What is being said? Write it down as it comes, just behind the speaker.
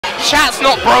chat's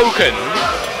not broken.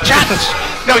 Chat's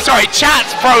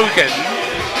chat's broken.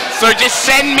 So just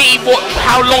send me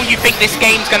how long you think this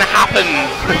game's gonna happen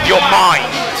with your mind.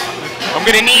 I'm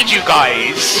gonna need you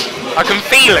guys. I can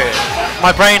feel it.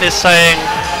 My brain is saying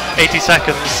 80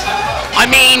 seconds. I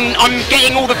mean, I'm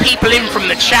getting all the people in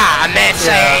from the chat and they're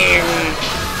saying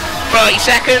 30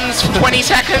 seconds, 20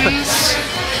 seconds.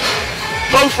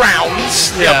 Both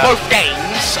rounds, both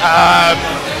games,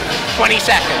 20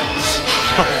 seconds.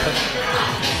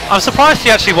 I'm surprised he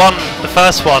actually won the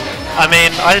first one. I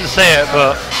mean, I didn't see it,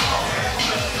 but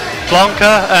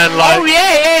Blanca and like... Oh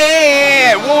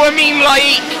yeah. Well, I mean,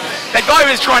 like, the guy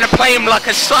was trying to play him like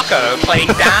a sucker,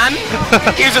 playing Dan.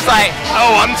 He was just like,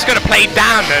 oh, I'm just gonna play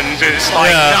Dan, and just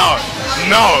like,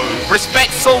 no,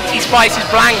 respect Salty Spice's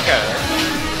Blanca.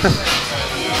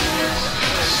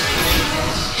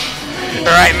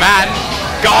 Alright, man.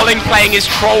 Gahrling playing his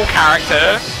troll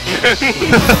character.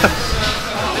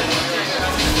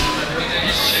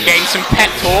 Getting some pep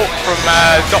talk from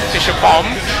Dr. Shabom.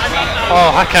 Oh,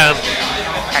 Hakan.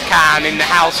 Hakan in the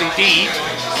house indeed.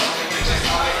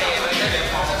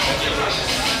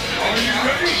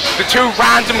 The two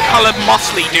random coloured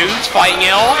muscly dudes fighting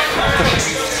it off.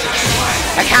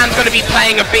 Hakan's going to be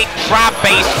playing a big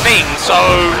grab-based thing, so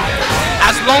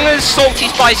as long as Salty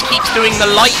Spice keeps doing the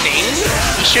lightning,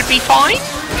 he should be fine.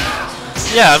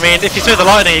 Yeah, I mean, if you do the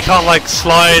lightning, you can't like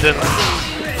slide and...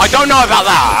 I don't know about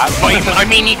that, but I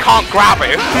mean, he can't grab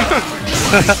him.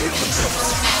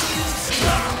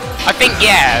 I think,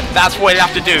 that's what he'll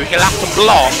have to do. He'll have to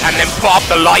block and then put up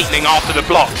the lightning after the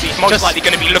block. So he's most likely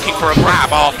going to be looking for a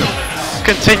grab after.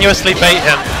 Continuously bait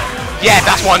him. Yeah,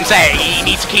 that's what I'm saying. He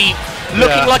needs to keep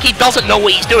looking like he doesn't know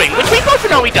what he's doing, which we both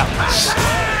know he does.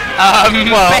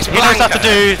 Well, he does have to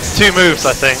do two moves,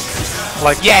 I think.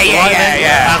 Like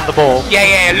and the ball.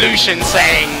 Yeah, Lucian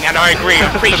saying, and I agree, I'm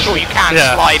pretty sure you can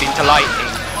slide into lightning.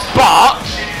 But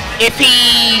if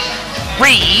he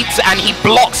reads and he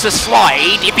blocks a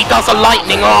slide, if he does a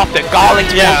lightning after,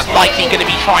 Gahrling's most likely going to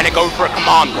be trying to go for a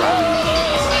command grab.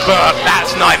 But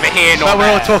that's neither here nor there. We're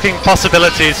all talking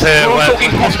possibilities here. We're all talking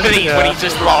possibilities when he's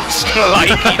just lost. Like,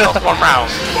 he lost one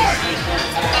round.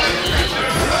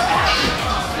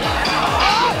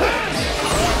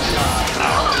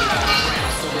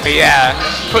 But yeah,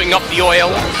 putting up the oil,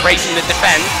 raising the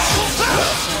defense.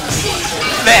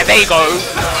 There you go.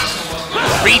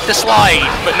 Read the slide,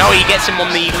 but no, he gets him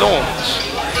on the launch.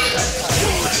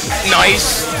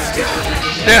 Nice.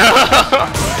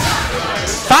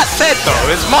 That said though,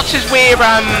 as much as we're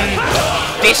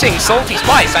dissing Salty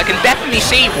Spice, I can definitely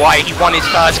see why he won his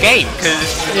first game, because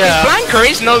Blanca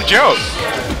is no joke.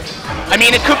 I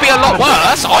mean, it could be a lot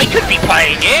worse. I could be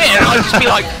playing it and I'd just be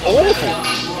like, awful.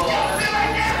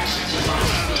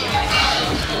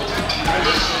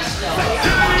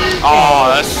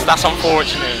 Oh, that's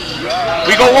unfortunate.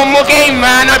 We got one more game,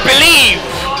 man, I believe.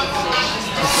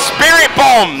 Spirit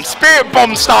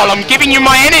Bomb style. I'm giving you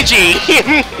my energy.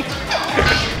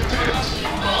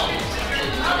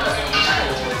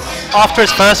 After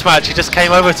his first match, he just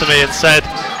came over to me and said,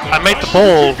 I made the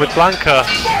ball with Blanca.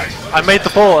 I made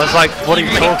the ball. I was like, what are you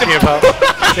talking about?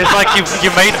 It's like, you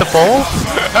made the ball?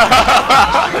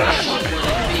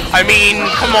 I mean,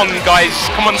 come on guys,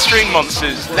 come on String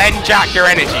Monsters, lend Jack your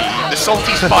energy. The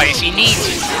Salty Spice, he needs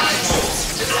you.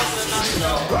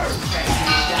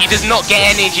 He does not get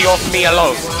energy off me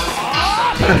alone.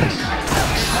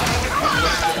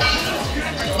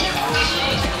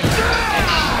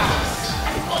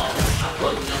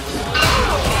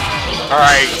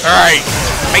 Alright,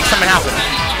 make something happen.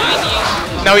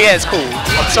 No, yeah, it's cool.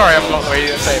 I'm sorry, I'm not ready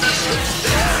to say it.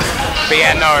 But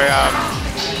yeah, no,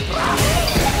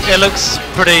 it looks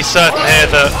pretty certain here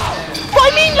that... Well,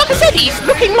 I mean, like I said, he's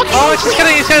looking like he's just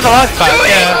getting the life back,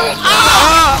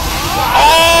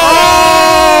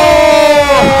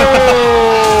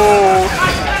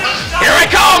 Here I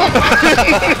come!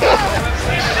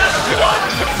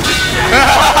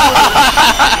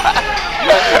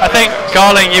 I think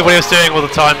Gahrling knew what he was doing all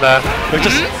the time there.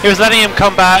 He was letting him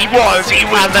come back. He was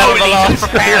totally just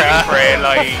preparing for it,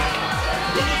 like...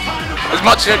 As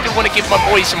much as I do want to give my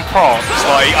boy some props,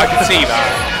 like, I can see that.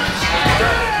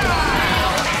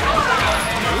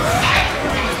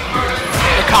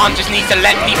 Khan just needs to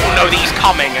let people know that he's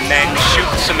coming and then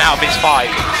shoots them out of his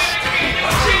fights.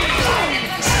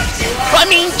 But I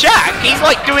mean, Jack, he's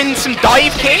like doing some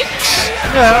dive kicks.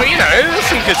 So, you know,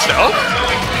 that's some good stuff.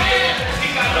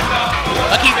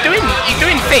 Like, he's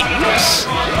doing things.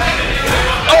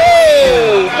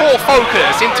 Oh, more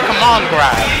focus into command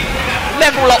grab.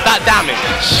 Level up that damage.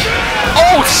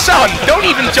 Oh, son, don't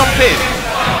even jump in.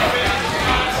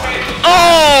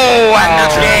 Oh, and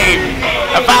that's game.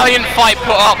 A valiant fight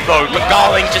put up though, but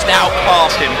gahrling just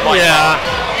outclassed him. Yeah.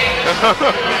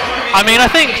 I mean, I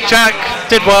think Jack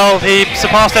did well. He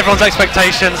surpassed everyone's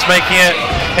expectations, making it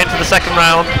into the second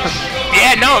round.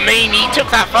 Yeah, no, I mean, he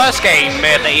took that first game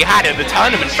that he had in the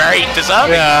tournament very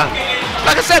deserving. Yeah.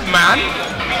 Like I said, man,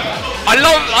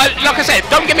 like I said,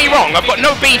 don't get me wrong, I've got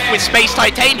no beef with Space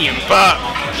Titanium, but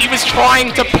he was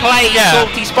trying to play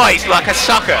Salty Spice like a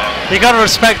sucker. You gotta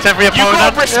respect every opponent.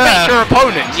 You gotta respect your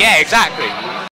opponent, yeah, exactly.